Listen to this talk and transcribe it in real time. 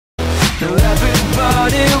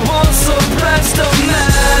Everybody wants some blast of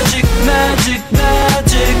magic, magic,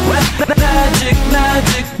 magic, magic,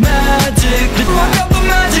 magic, magic. I got the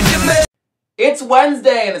magic in me. It's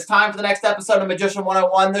Wednesday, and it's time for the next episode of Magician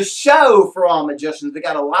 101, the show for all magicians. We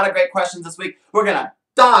got a lot of great questions this week. We're going to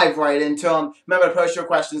dive right into them. Remember to post your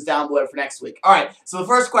questions down below for next week. All right, so the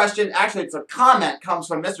first question, actually it's a comment, comes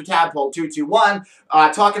from Mr. Tadpole221,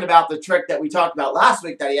 talking about the trick that we talked about last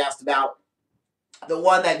week that he asked about, the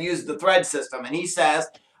one that used the thread system. And he says,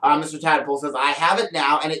 Mr. Tadpole says, I have it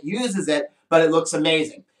now, and it uses it, but it looks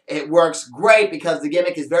amazing. It works great because the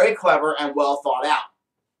gimmick is very clever and well thought out.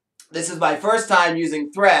 This is my first time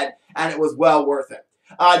using thread, and it was well worth it.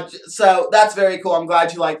 So that's very cool. I'm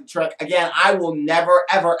glad you like the trick. Again, I will never,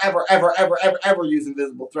 ever, ever, ever, ever, ever, ever use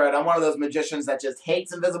invisible thread. I'm one of those magicians that just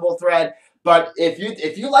hates invisible thread. But if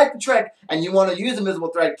you like the trick and you want to use invisible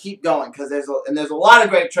thread, keep going, because there's a lot of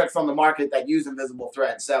great tricks on the market that use invisible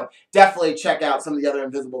thread. So definitely check out some of the other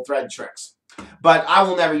invisible thread tricks. But I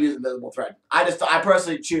will never use invisible thread. I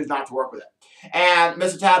personally choose not to work with it. And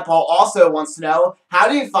Mr. Tadpole also wants to know, how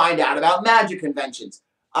do you find out about magic conventions?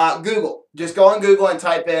 Google. Just go on Google and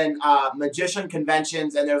type in magician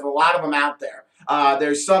conventions, and there's a lot of them out there.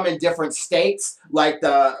 There's some in different states, like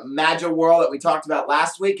the Magiworld that we talked about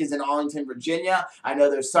last week is in Arlington, Virginia. I know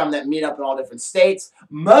there's some that meet up in all different states.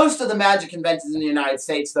 Most of the magic conventions in the United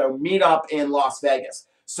States, though, meet up in Las Vegas.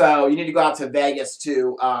 So you need to go out to Vegas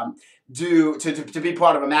to be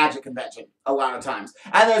part of a magic convention a lot of times.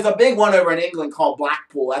 And there's a big one over in England called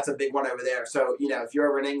Blackpool. That's a big one over there. So, you know, if you're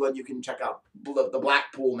over in England, you can check out the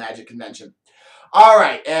Blackpool Magic Convention. All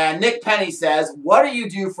right, and Nick Penny says, what do you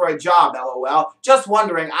do for a job, LOL? Just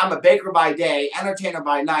wondering, I'm a baker by day, entertainer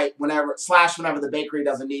by night, whenever the bakery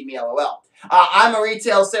doesn't need me, LOL. I'm a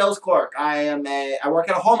retail sales clerk. I work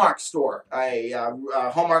at a Hallmark store, a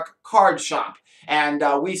Hallmark card shop. And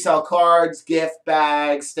we sell cards, gift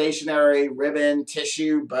bags, stationery, ribbon,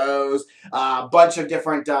 tissue, bows, a bunch of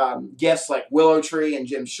different gifts like Willow Tree and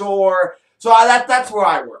Jim Shore. So that's where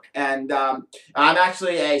I work, and I'm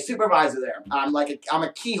actually a supervisor there. I'm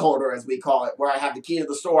a key holder, as we call it, where I have the key to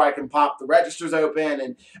the store. I can pop the registers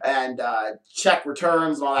open and check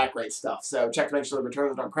returns and all that great stuff. So check to make sure the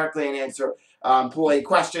returns are done correctly and answer employee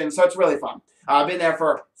questions. So it's really fun. I've been there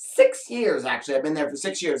for 6 years, actually. I've been there for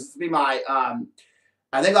 6 years. This will be my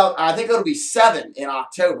I think it'll be 7 in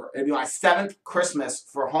October. It'll be my 7th Christmas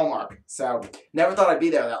for Hallmark. So never thought I'd be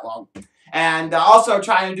there that long. And also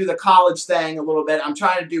trying to do the college thing a little bit. I'm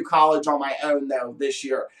trying to do college on my own, though, this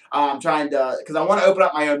year. I'm trying to, because I want to open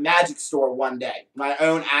up my own magic store one day. My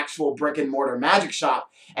own actual brick-and-mortar magic shop.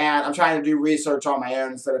 And I'm trying to do research on my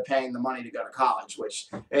own instead of paying the money to go to college, which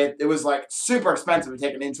it was like super expensive to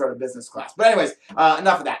take an intro to business class. But anyways,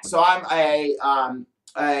 enough of that. So I'm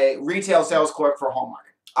a retail sales clerk for Hallmark.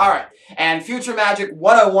 All right. And Future Magic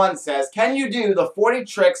 101 says, can you do the 40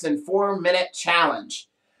 tricks in 4-minute challenge?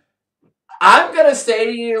 I'm going to say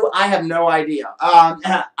to you, I have no idea.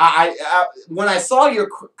 When I saw your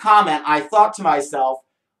comment, I thought to myself,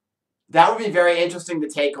 that would be very interesting to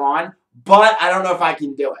take on, but I don't know if I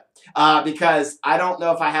can do it because I don't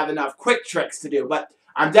know if I have enough quick tricks to do. But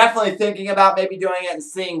I'm definitely thinking about maybe doing it and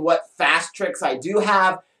seeing what fast tricks I do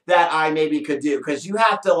have that I maybe could do, because you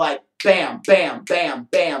have to like bam, bam, bam,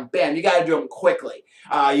 bam, bam. You got to do them quickly.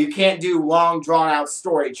 You can't do long, drawn-out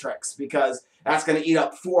story tricks because that's going to eat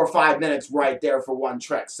up 4 or 5 minutes right there for one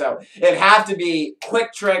trick. So it'd have to be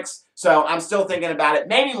quick tricks. So I'm still thinking about it.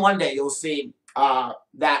 Maybe one day you'll see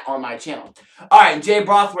that on my channel. All right, Jay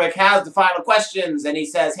Brothwick has the final questions, and he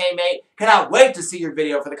says, hey, mate, cannot wait to see your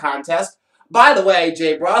video for the contest. By the way,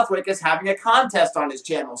 Jay Brothwick is having a contest on his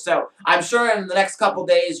channel, so I'm sure in the next couple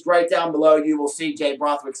days, right down below, you will see Jay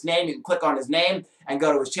Brothwick's name. You can click on his name and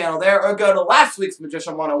go to his channel there, or go to last week's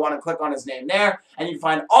Magician 101 and click on his name there, and you can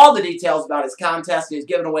find all the details about his contest. He's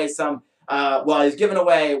giving away some, he's giving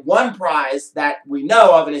away one prize that we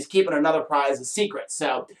know of, and he's keeping another prize a secret.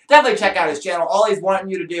 So definitely check out his channel. All he's wanting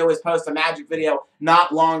you to do is post a magic video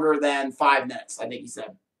not longer than 5 minutes, I think he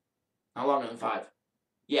said. Not longer than 5.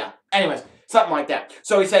 Yeah. Anyways, something like that.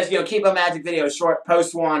 So he says, you know, keep a magic video short,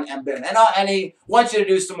 post one, and boom. And he wants you to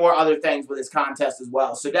do some more other things with his contest as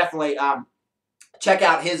well. So definitely check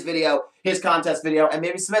out his video, his contest video, and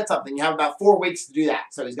maybe submit something. You have about 4 weeks to do that.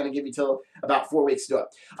 So he's going to give you till about 4 weeks to do it.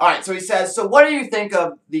 All right, so he says, so what do you think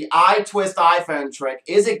of the iTwist iPhone trick?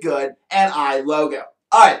 Is it good? And iLogo.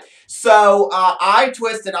 All right, so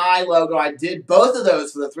iTwist and iLogo, I did both of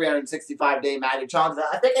those for the 365-day magic challenge.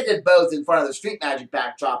 I think I did both in front of the Street Magic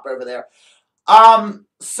backdrop over there.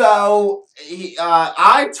 So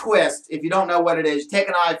iTwist, if you don't know what it is, you take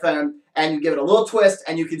an iPhone and you give it a little twist,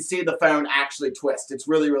 and you can see the phone actually twist. It's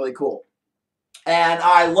really, really cool. And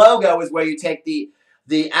iLogo is where you take the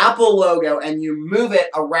Apple logo and you move it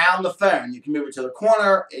around the phone. You can move it to the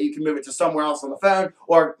corner, you can move it to somewhere else on the phone,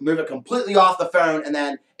 or move it completely off the phone and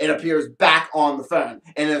then it appears back on the phone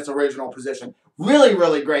in its original position. Really,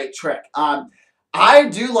 really great trick. I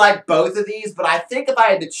do like both of these, but I think if I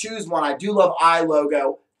had to choose one, I do love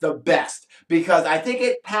iLogo the best because I think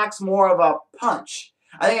it packs more of a punch.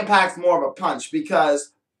 I think it packs more of a punch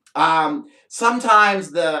because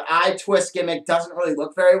sometimes the iTwist gimmick doesn't really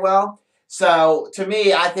look very well. So to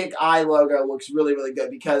me, I think iLogo looks really, really good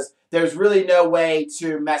because there's really no way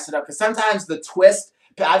to mess it up. Because sometimes the twist,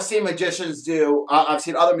 I've seen magicians do, I've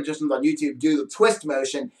seen other magicians on YouTube do the twist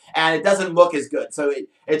motion, and it doesn't look as good. So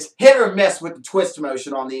it's hit or miss with the twist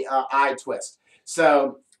motion on the iTwist.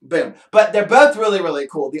 So, boom. But they're both really, really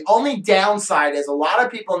cool. The only downside is a lot of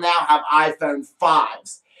people now have iPhone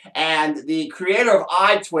 5s. And the creator of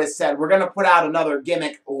iTwist said, we're going to put out another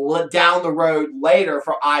gimmick down the road later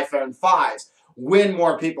for iPhone 5s when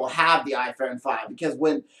more people have the iPhone 5. Because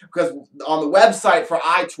on the website for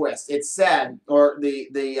iTwist, it said, or the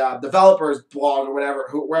developer's blog or whatever,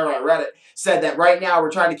 wherever I read it, said that right now we're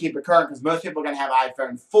trying to keep it current because most people are going to have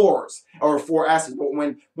iPhone 4s or 4Ss. But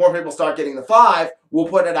when more people start getting the 5, we'll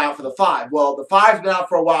put it out for the 5. Well, the 5's been out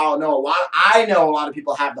for a while. I know a lot of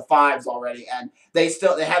people have the 5s already, and they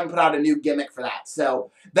haven't put out a new gimmick for that. So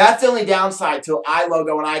that's the only downside to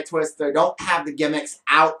iLogo and iTwist. They don't have the gimmicks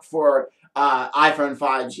out for iPhone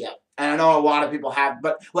 5s yet. And I know a lot of people have,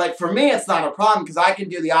 but like for me, it's not a problem because I can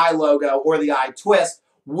do the iLogo or the iTwist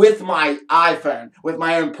with my iPhone, with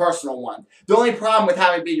my own personal one. The only problem with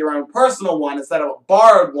having it be your own personal one instead of a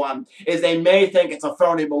borrowed one is they may think it's a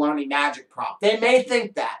phony baloney magic prop. They may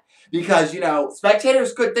think that because, you know,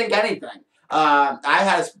 spectators could think anything. I've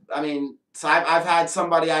had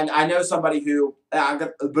somebody, I know somebody who,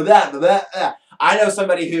 actually,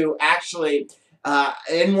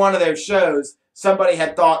 in one of their shows, somebody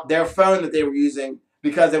had thought their phone that they were using,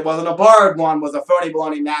 because it wasn't a borrowed one, was a phony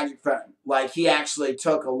baloney magic phone. Like, he actually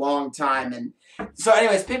took a long time. And so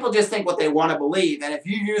anyways, people just think what they want to believe. And if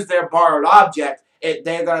you use their borrowed object,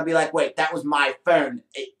 they're going to be like, wait, that was my phone.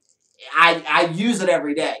 I use it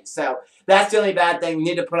every day. So that's the only bad thing. You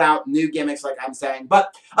need to put out new gimmicks like I'm saying.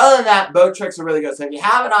 But other than that, both tricks are really good. So if you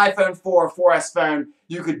have an iPhone 4 or 4S phone,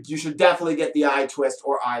 you should definitely get the iTwist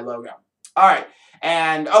or iLogo. All right.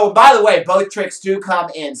 And, oh, by the way, both tricks do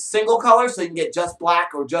come in single color, so you can get just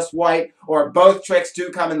black or just white, or both tricks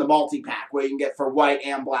do come in the multi-pack, where you can get for white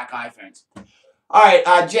and black iPhones. All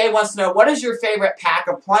right, Jay wants to know, what is your favorite pack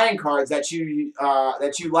of playing cards that you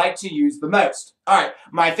like to use the most? All right,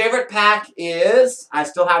 my favorite pack is, I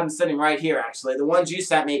still have them sitting right here, actually, the ones you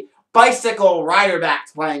sent me, Bicycle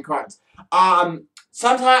Rider-backed playing cards.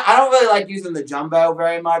 Sometimes, I don't really like using the Jumbo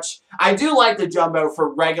very much. I do like the Jumbo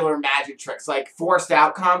for regular magic tricks, like Forced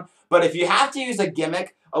Outcome. But if you have to use a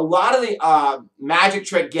gimmick, a lot of the magic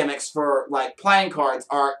trick gimmicks for like playing cards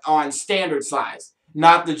are on standard size,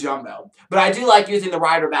 not the Jumbo. But I do like using the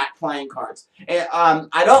Rider-back playing cards. And,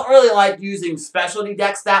 I don't really like using specialty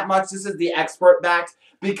decks that much. This is the Expert backed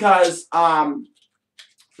because, let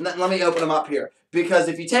me open them up here. Because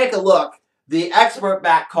if you take a look, the Expert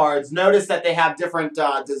back cards, notice that they have different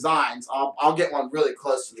designs. I'll get one really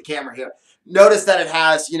close to the camera here. Notice that it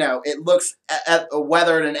has, you know, it looks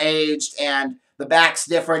weathered and aged, and the back's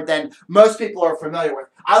different than most people are familiar with.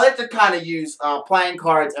 I like to kind of use playing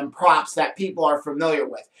cards and props that people are familiar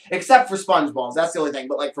with, except for sponge balls. That's the only thing.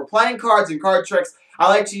 But like for playing cards and card tricks, I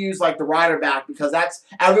like to use like the Rider-back because that's,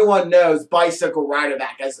 everyone knows Bicycle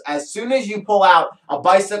Rider-back. As soon as you pull out a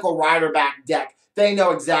Bicycle Rider-back deck, they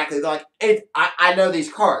know exactly. They're like, I know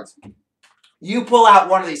these cards. You pull out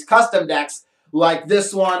one of these custom decks, like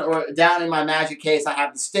this one, or down in my Magic case, I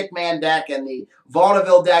have the Stickman deck and the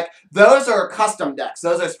Vaudeville deck. Those are custom decks.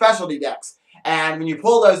 Those are specialty decks. And when you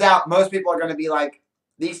pull those out, most people are going to be like,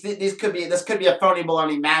 this could be a phony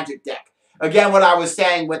baloney magic deck. Again, what I was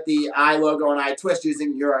saying with the iLogo and iTwist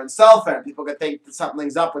using your own cell phone, people could think that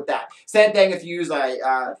something's up with that. Same thing if you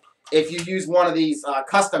use one of these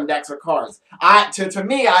custom decks or cards. To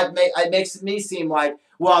me, it makes me seem like,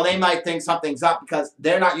 well, they might think something's up because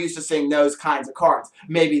they're not used to seeing those kinds of cards.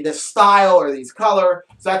 Maybe this style or these color.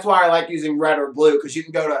 So that's why I like using red or blue, because you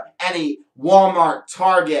can go to any Walmart,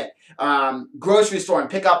 Target, grocery store and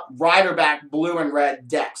pick up Rider-back blue and red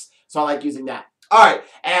decks. So I like using that. All right,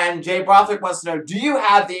 and Jay Brothwick wants to know, do you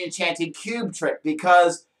have the Enchanted Cube trick?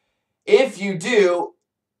 Because if you do,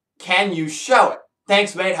 can you show it?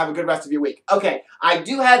 Thanks, mate. Have a good rest of your week. Okay, I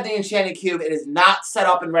do have the Enchanted Cube. It is not set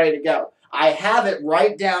up and ready to go. I have it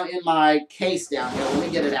right down in my case down here. Let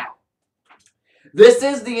me get it out. This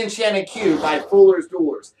is the Enchanted Cube by Fuller's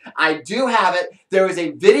Doors. I do have it. There is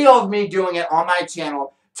a video of me doing it on my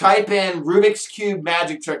channel. Type in Rubik's Cube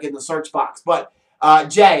magic trick in the search box. But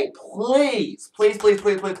Jay, please,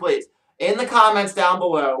 in the comments down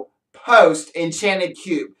below, post Enchanted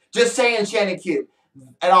Cube. Just say Enchanted Cube.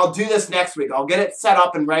 And I'll do this next week. I'll get it set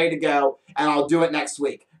up and ready to go, and I'll do it next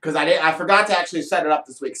week. Because I forgot to actually set it up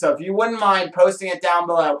this week. So if you wouldn't mind posting it down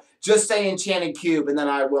below, just say Enchanted Cube, and then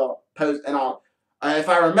I will post, and I'll, if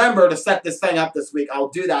I remember to set this thing up this week, I'll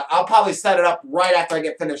do that. I'll probably set it up right after I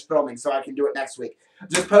get finished filming, so I can do it next week.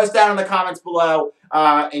 Just post down in the comments below,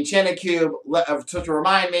 Enchanted Cube, to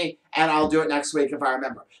remind me, and I'll do it next week if I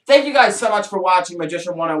remember. Thank you guys so much for watching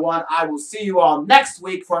Magician 101. I will see you all next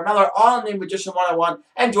week for another all-new Magician 101.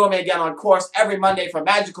 And join me again on course every Monday for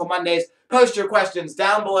Magical Mondays. Post your questions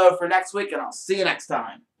down below for next week, and I'll see you next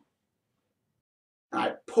time.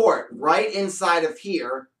 I pour it right inside of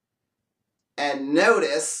here, and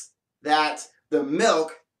notice that the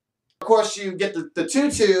milk, of course you get the 2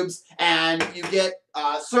 tubes, and you get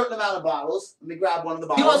a certain amount of bottles. Let me grab one of the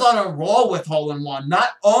bottles. He was on a roll with hole-in-one.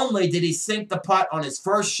 Not only did he sink the putt on his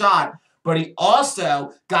first shot, but he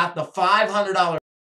also got the $500